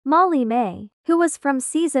Molly Mae, who was from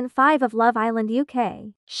season 5 of Love Island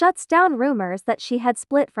UK, shuts down rumors that she had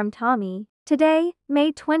split from Tommy. Today,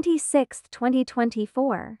 May 26,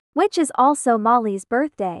 2024, which is also Molly's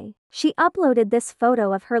birthday, she uploaded this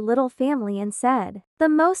photo of her little family and said, "The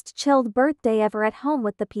most chilled birthday ever at home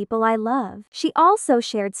with the people I love." She also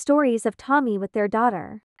shared stories of Tommy with their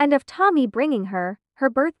daughter, and of Tommy bringing her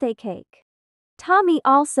birthday cake. Tommy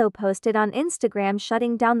also posted on Instagram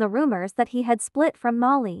shutting down the rumors that he had split from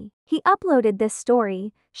Molly. He uploaded this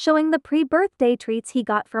story, showing the pre-birthday treats he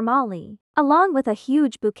got for Molly, along with a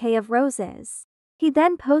huge bouquet of roses. He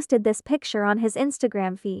then posted this picture on his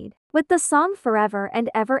Instagram feed, with the song Forever and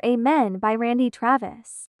Ever Amen by Randy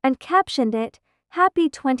Travis, and captioned it, "Happy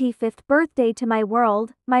 25th birthday to my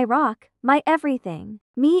world, my rock, my everything,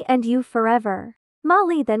 me and you forever."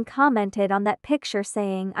 Molly then commented on that picture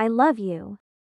saying, "I love you."